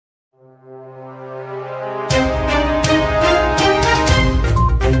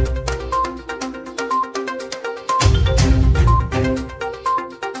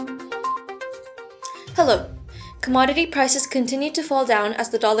Commodity prices continued to fall down as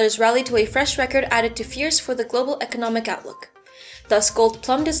the dollars rallied to a fresh record added to fears for the global economic outlook. Thus, gold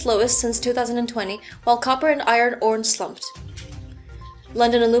plumbed its lowest since 2020, while copper and iron ore slumped.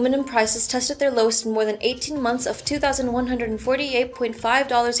 London aluminum prices tested their lowest in more than 18 months of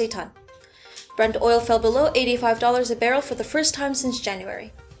 $2,148.5 a ton. Brent oil fell below $85 a barrel for the first time since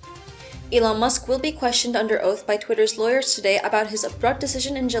January. Elon Musk will be questioned under oath by Twitter's lawyers today about his abrupt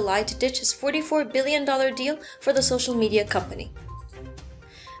decision in July to ditch his $44 billion deal for the social media company.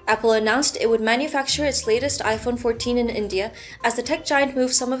 Apple announced it would manufacture its latest iPhone 14 in India as the tech giant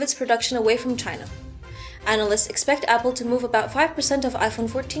moves some of its production away from China. Analysts expect Apple to move about 5% of iPhone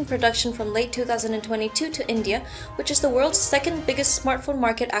 14 production from late 2022 to India, which is the world's second biggest smartphone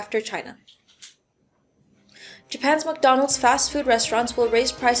market after China. Japan's McDonald's fast food restaurants will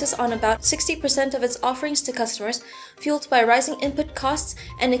raise prices on about 60% of its offerings to customers, fueled by rising input costs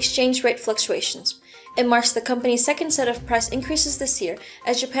and exchange rate fluctuations. It marks the company's second set of price increases this year,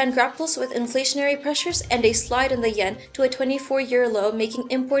 as Japan grapples with inflationary pressures and a slide in the yen to a 24-year low,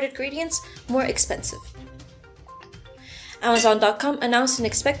 making imported ingredients more expensive. Amazon.com announced an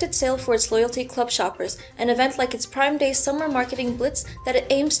expected sale for its Loyalty Club shoppers, an event like its Prime Day summer marketing blitz that it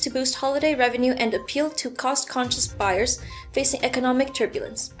aims to boost holiday revenue and appeal to cost-conscious buyers facing economic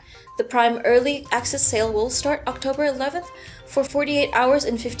turbulence. The Prime Early Access sale will start October 11th for 48 hours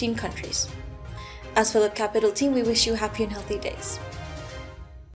in 15 countries. As Philip Capital Team, we wish you happy and healthy days.